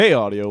Hey,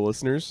 audio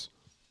listeners.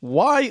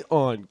 Why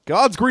on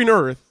God's green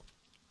earth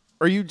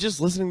are you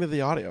just listening to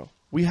the audio?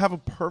 We have a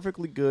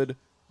perfectly good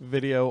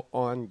video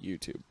on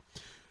YouTube.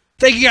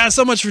 Thank you guys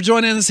so much for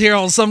joining us here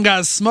on Some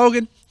Guys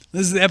Smoking.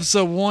 This is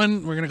episode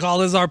 1. We're going to call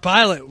this our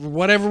pilot,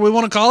 whatever we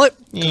want to call it.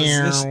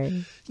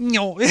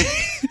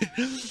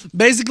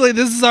 Basically,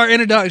 this is our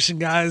introduction,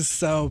 guys.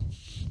 So,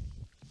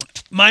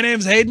 my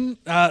name's Hayden.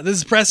 This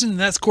is Preston, and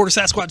that's Quarter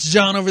Sasquatch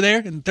John over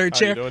there in the third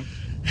chair. How you doing?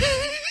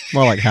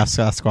 More like half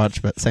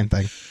Sasquatch, but same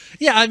thing.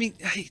 Yeah, I mean,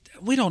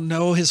 we don't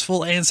know his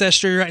full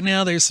ancestry right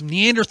now. There's some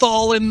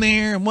Neanderthal in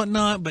there and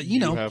whatnot, but you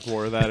know. You have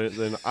more of that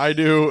than I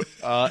do.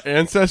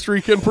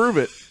 Ancestry can prove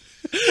it.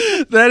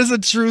 That is a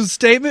true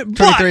statement.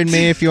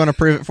 23andMe, if you want to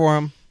prove it for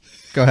him,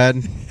 go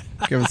ahead.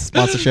 Give us a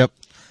sponsorship.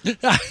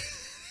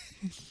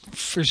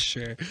 For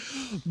sure.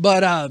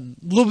 But a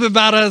little bit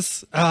about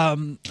us.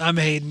 I'm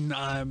Hayden.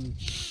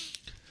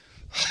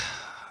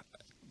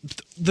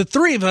 The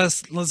three of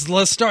us,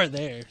 let's start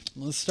there.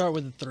 Let's start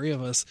with the three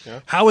of us.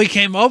 Yeah. How we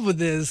came up with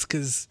this,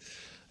 because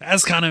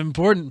that's kind of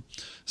important.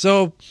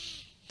 So,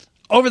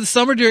 over the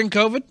summer during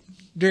COVID,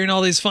 during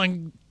all these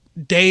fun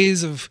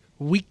days of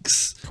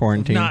weeks.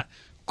 Quarantine. Not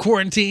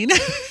quarantine.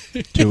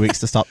 2 weeks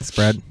to stop the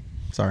spread.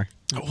 Sorry.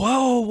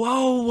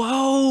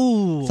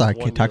 Whoa. Sorry,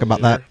 can you talk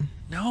about that?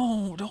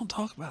 No, don't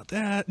talk about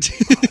that.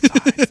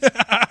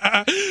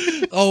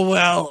 Oh,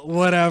 well,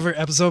 whatever.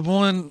 Episode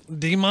 1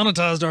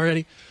 demonetized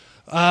already.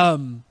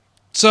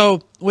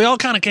 So we all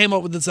kind of came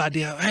up with this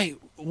idea. Hey,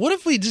 what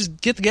if we just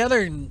get together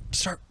and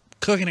start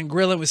cooking and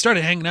grilling? We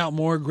started hanging out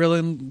more,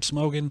 grilling,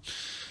 smoking.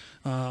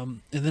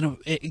 And then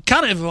it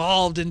kind of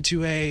evolved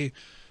into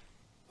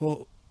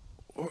well,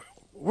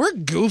 we're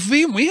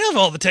goofy and we have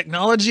all the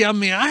technology. I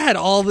mean, I had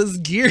all this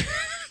gear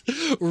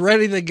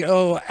ready to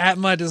go at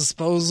my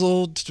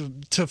disposal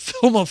to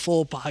film a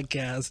full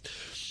podcast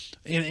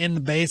in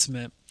the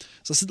basement.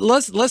 So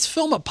let's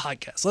film a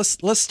podcast.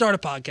 Let's start a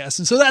podcast.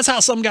 And so that's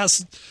how Some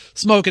Guys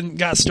Smoking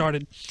got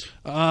started.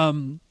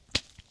 Once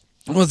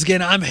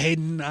again, I'm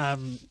Hayden.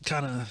 I'm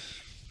kind of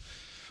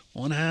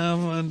one half,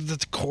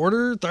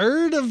 the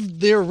third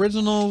of the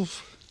original,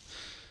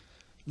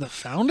 the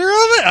founder of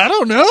it. I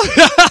don't know.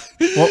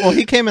 Well,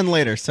 he came in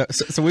later, so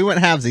we went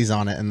halvesies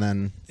on it, and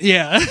then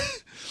Yeah,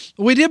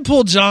 we did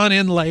pull John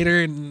in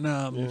later,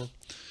 and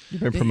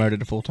you've been promoted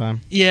to full time.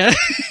 yeah.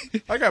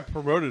 I got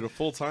promoted to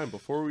full-time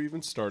before we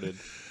even started.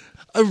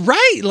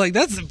 Right, like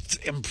that's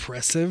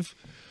impressive.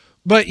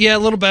 But yeah, a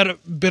little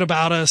bit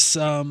about us.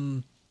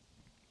 I'm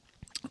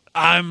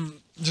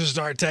just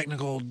our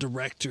technical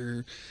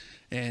director,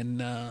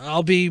 and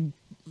I'll be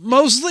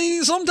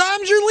mostly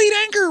sometimes your lead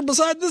anchor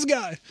beside this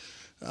guy.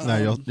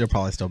 No, you'll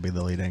probably still be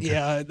the lead anchor.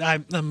 Yeah,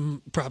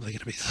 I'm probably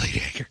gonna be the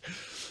lead anchor.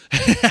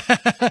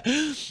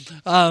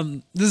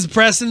 This is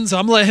Preston, so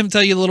I'm gonna let him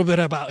tell you a little bit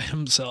about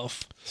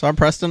himself. So I'm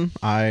Preston.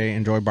 I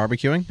enjoy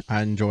barbecuing.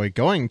 I enjoy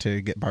going to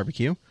get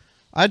barbecue.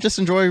 I just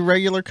enjoy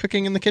regular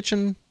cooking in the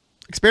kitchen,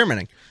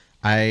 experimenting.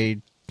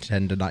 I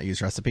tend to not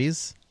use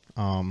recipes.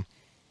 That's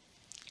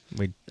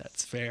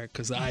fair,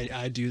 because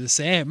I do the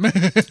same.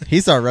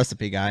 He's our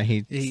recipe guy.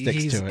 He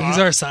sticks to it. He's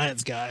our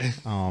science guy.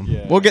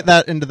 Yeah. We'll get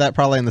into that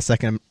probably in the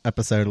second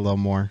episode a little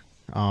more.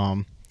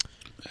 I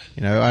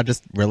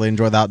just really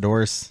enjoy the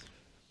outdoors,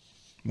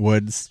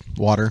 woods,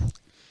 water,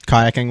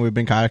 kayaking. We've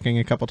been kayaking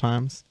a couple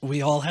times.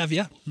 We all have,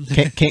 yeah.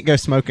 Can't go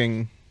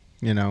smoking.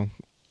 In the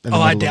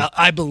I middle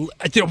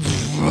of- doubt.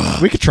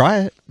 We could try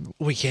it.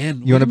 We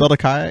can. You want to build a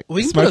kayak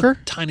We can smoker?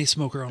 put a tiny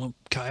smoker on a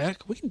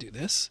kayak. We can do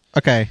this.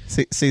 Okay,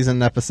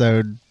 season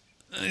episode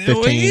 15.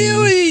 Who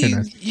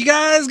knows? You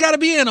guys got to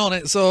be in on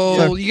it,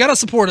 so you got to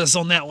support us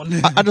on that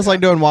one. I just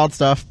like doing wild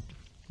stuff.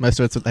 Most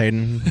of it's with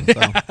Hayden. So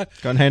go ahead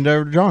and hand it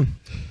over to John.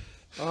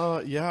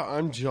 Yeah,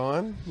 I'm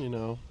John.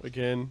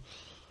 Again,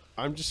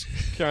 I'm just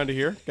kind of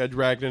here. Got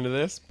dragged into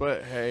this,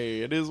 but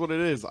hey, it is what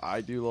it is.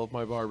 I do love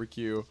my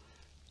barbecue.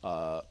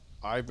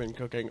 I've been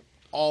cooking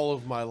all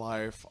of my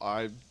life.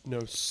 I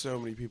know so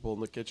many people in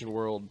the kitchen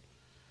world.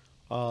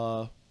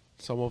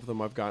 Some of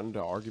them I've gotten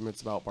into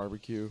arguments about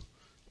barbecue.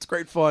 It's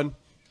great fun.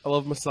 I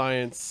love my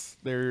science.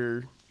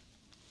 The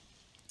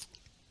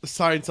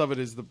science of it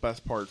is the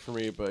best part for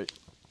me, but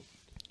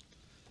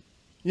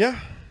yeah,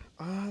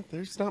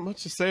 there's not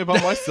much to say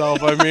about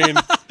myself. I mean,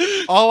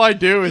 all I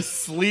do is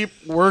sleep,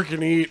 work,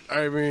 and eat.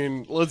 I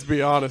mean, let's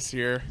be honest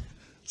here.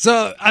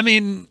 So, I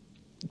mean,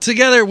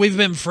 together we've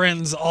been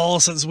friends all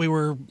since we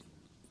were,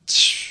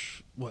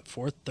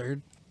 fourth,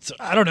 third? So,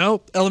 I don't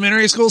know,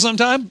 elementary school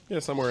sometime? Yeah,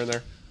 somewhere in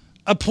there.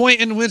 A point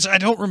in which I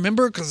don't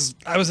remember because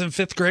I was in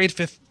 5th grade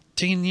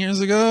 15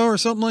 years ago or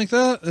something like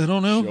that. I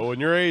don't know.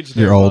 Showing your age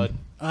there, You're old. bud.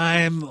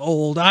 I'm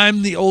old.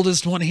 I'm the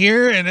oldest one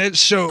here, and it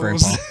shows.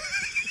 Grandpa.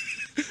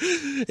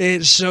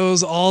 It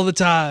shows all the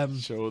time.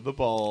 Show the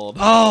bald.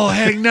 Oh,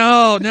 heck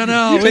no.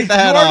 Take the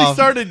hat You already off.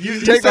 started.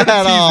 Take the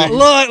hat off.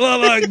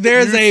 Look.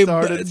 There's You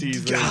started a...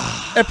 teasing.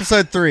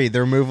 Episode 3, the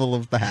removal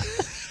of the hat.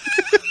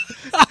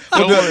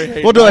 Don't worry,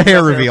 Hayden, we'll do a I've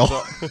hair got reveal.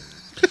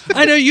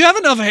 I know you have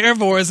enough hair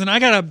for us, and I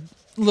got a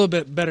little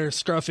bit better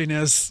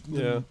scruffiness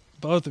than Yeah.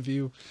 both of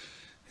you.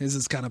 His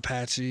is kind of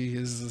patchy.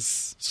 His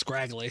is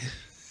scraggly.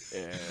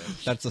 Yeah.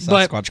 That's the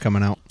But- Sasquatch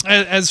coming out.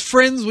 As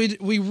friends,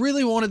 we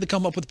really wanted to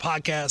come up with a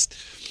podcast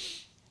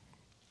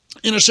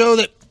in a show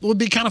that would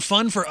be kind of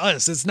fun for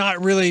us. It's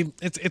not really.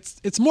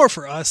 It's more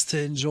for us to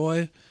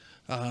enjoy.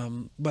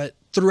 But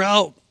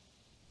throughout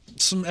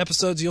some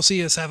episodes, you'll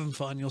see us having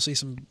fun. You'll see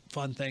some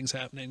fun things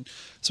happening,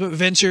 some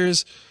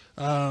adventures.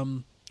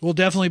 We'll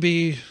definitely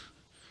be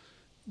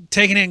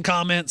taking in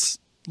comments,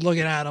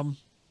 looking at them,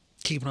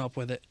 keeping up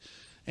with it,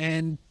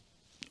 and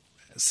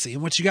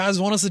seeing what you guys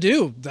want us to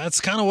do.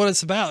 That's kind of what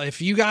it's about.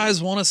 If you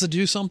guys want us to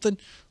do something,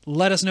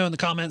 let us know in the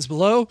comments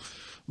below,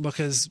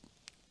 because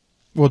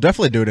We'll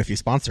definitely do it if you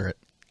sponsor it.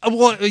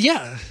 well,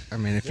 yeah, I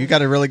mean, if you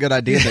got a really good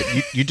idea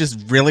that you just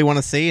really want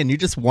to see and you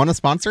just want to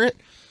sponsor it,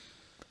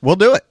 we'll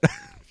do it.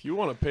 If you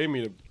want to pay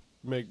me to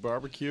make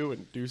barbecue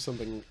and do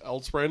something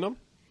else random,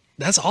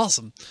 that's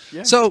awesome.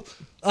 Yeah. So,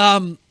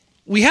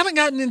 we haven't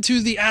gotten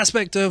into the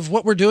aspect of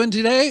what we're doing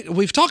today.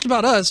 We've talked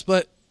about us,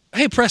 but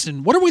hey,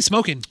 Preston, what are we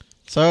smoking?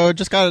 So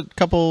just got a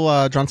couple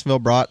Johnsonville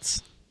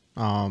brats.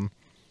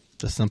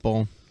 Just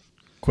simple,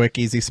 quick,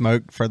 easy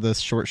smoke for this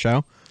short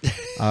show.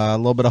 A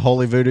little bit of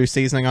Holy Voodoo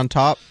seasoning on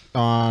top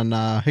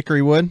on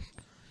hickory wood.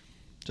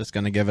 Just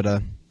going to give it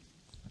a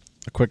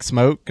quick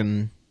smoke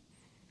and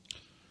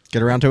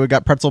get around to it. We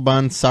got pretzel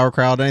buns,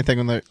 sauerkraut,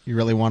 anything that you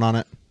really want on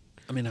it.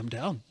 I mean, I'm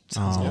down.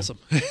 Sounds awesome.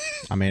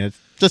 I mean, it's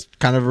just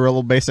kind of a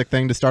real basic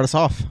thing to start us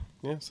off.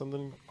 yeah,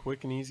 something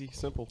quick and easy,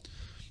 simple.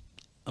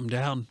 I'm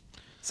down.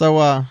 So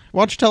why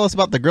don't you tell us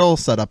about the grill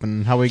setup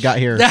and how we got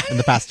here in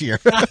the past year?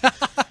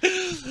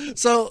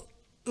 So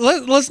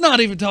let's not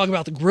even talk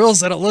about the grill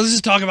setup. Let's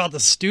just talk about the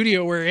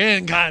studio we're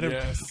in. Kind of,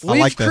 Yes. I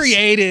we've like this.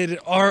 created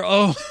our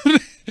own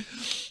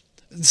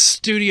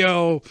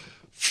studio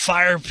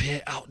fire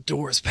pit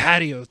outdoors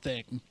patio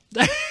thing.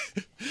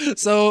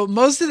 So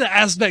most of the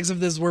aspects of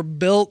this were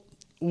built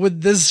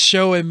with this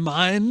show in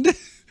mind.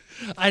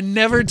 I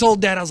never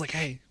told Dad. I was like,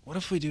 "Hey, what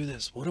if we do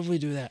this? What if we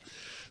do that?"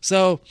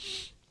 So,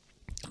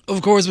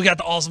 of course, we got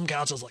the awesome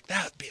couch. I was like,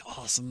 "That'd be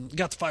awesome."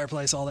 Got the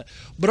fireplace, all that.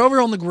 But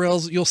over on the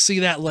grills, you'll see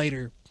that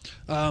later.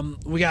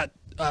 We got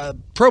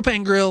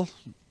propane grill,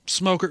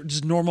 smoker,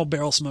 just normal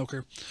barrel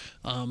smoker.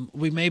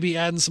 We may be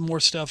adding some more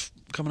stuff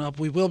coming up.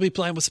 We will be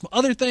playing with some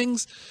other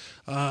things.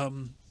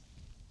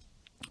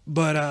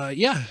 But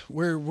yeah,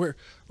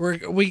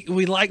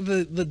 we like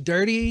the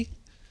dirty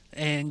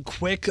and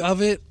quick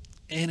of it,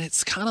 and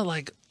it's kind of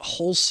like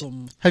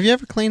wholesome. Have you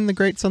ever cleaned the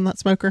grates on that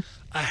smoker?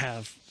 I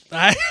have.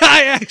 I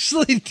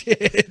actually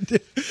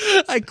did.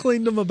 I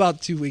cleaned them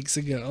about 2 weeks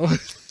ago.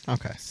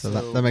 Okay, so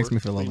that makes we're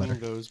me feel a little cleaning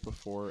better. those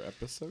before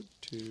episode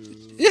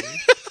 2.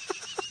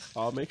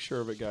 I'll make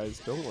sure of it,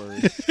 guys. Don't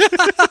worry.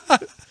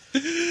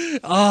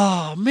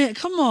 Oh man,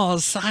 come on,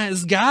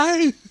 science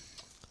guy.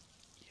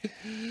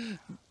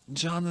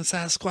 John the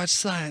Sasquatch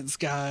science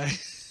guy.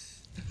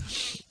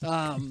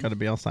 Got to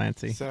be all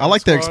sciencey. I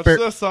like the Sasquatch,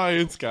 the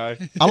science guy.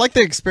 I like the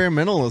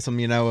experimentalism.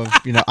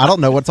 I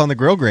don't know what's on the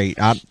grill grate.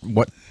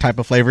 What type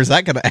of flavor is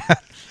that going to add?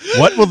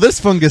 What will this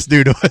fungus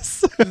do to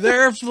us?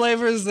 There are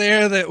flavors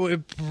there that we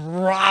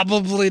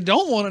probably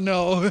don't want to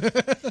know.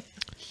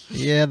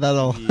 Yeah,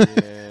 that'll.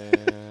 Yeah.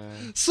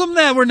 Some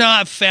that we're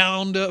not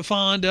fond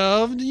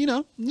of,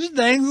 just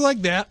things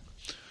like that.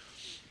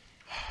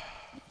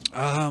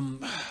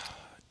 And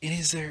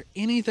is there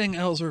anything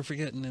else we're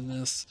forgetting in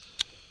this?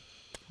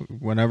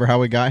 Whenever how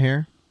we got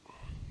here.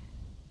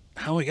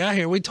 How we got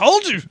here? We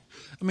told you.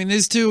 I mean,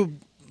 these two,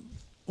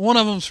 one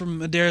of them's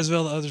from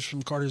Adairsville, the other's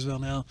from Cartersville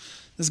now.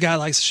 This guy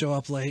likes to show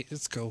up late.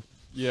 It's cool.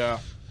 Yeah.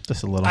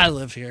 Just a little. I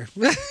live here.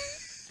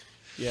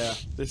 Yeah.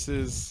 This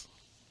is,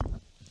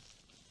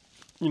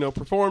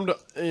 performed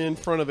in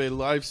front of a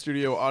live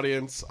studio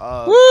audience.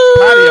 Patio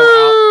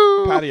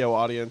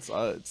audience.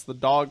 It's the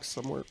dog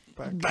somewhere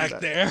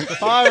Back there.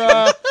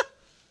 Hi,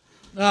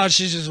 Oh,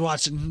 she's just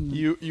watching.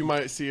 you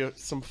might see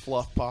some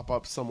fluff pop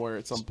up somewhere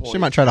at some point. She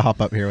might try to hop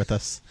up here with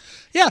us.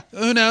 Yeah,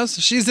 who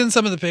knows? She's in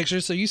some of the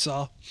pictures, so you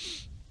saw.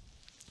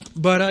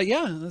 But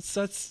yeah, let's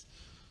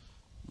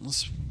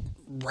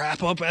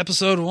wrap up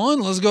episode 1.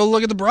 Let's go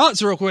look at the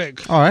brats real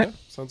quick. All right.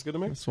 Sounds good to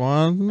me. Just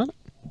 1 minute.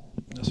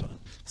 This one.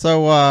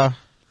 So,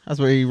 as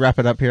we wrap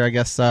it up here, I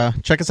guess,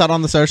 check us out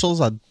on the socials.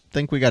 I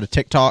think we got a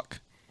TikTok.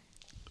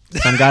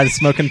 Some guy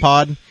smoking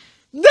pod.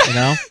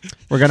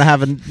 We're going to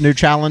have a new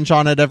challenge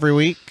on it every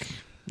week.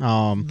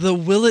 The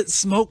Will It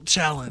Smoke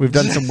Challenge. We've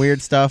done some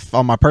weird stuff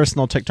on my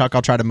personal TikTok.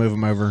 I'll try to move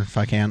them over if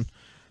I can.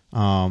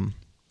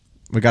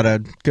 We got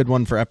a good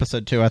one for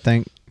episode 2, I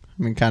think.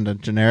 I mean, kind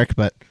of generic,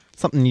 but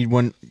something you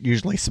wouldn't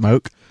usually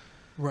smoke.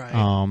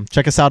 Right.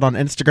 Check us out on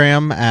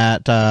Instagram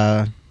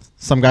at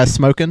Some Guys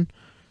Smoking.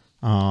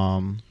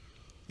 And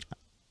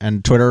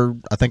Twitter,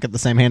 I think, at the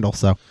same handle.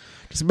 So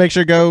just make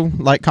sure to go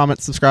like,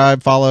 comment,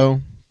 subscribe,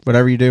 follow,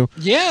 whatever you do.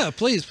 Yeah,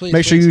 please.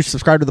 Make sure you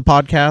subscribe to the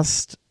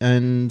podcast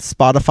and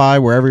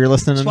Spotify, wherever you're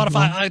listening.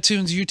 Spotify,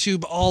 iTunes,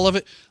 YouTube, all of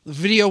it. The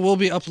video will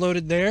be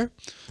uploaded there.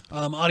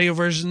 Audio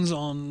versions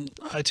on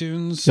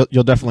iTunes.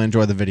 You'll definitely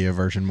enjoy the video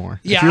version more.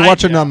 Yeah, if you're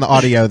watching on the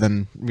audio,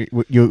 then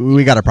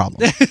we got a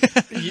problem.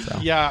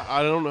 Yeah,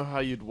 I don't know how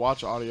you'd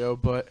watch audio,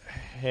 but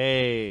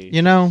hey.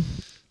 You know,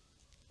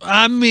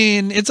 I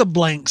mean, it's a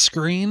blank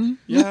screen.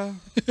 Yeah.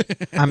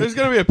 There's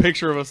going to be a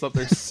picture of us up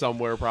there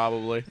somewhere,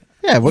 probably.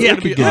 yeah, we Yeah.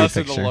 It's could going to get be a us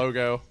in the picture.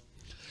 logo.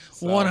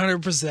 So,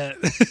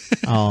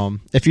 100%.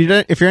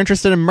 If you're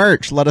interested in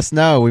merch, let us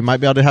know. We might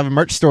be able to have a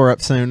merch store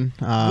up soon.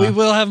 We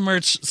will have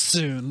merch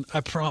soon,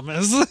 I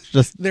promise.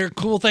 Just There are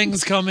cool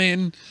things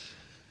coming.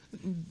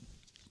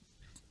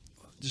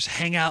 Just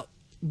hang out.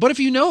 But if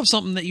you know of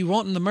something that you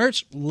want in the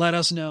merch, let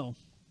us know.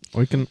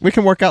 we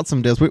can work out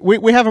some deals.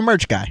 We have a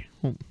merch guy,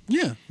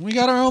 Yeah, we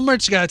got our own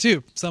merch guy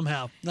too.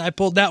 Somehow, I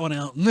pulled that one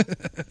out.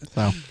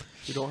 so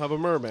We don't have a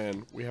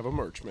merman. We have a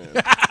merch man.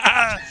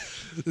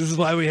 This is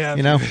why we have.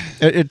 you know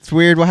it's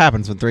weird what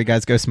happens when three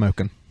guys go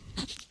smoking.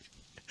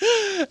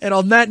 And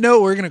on that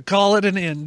note, we're gonna call it an end.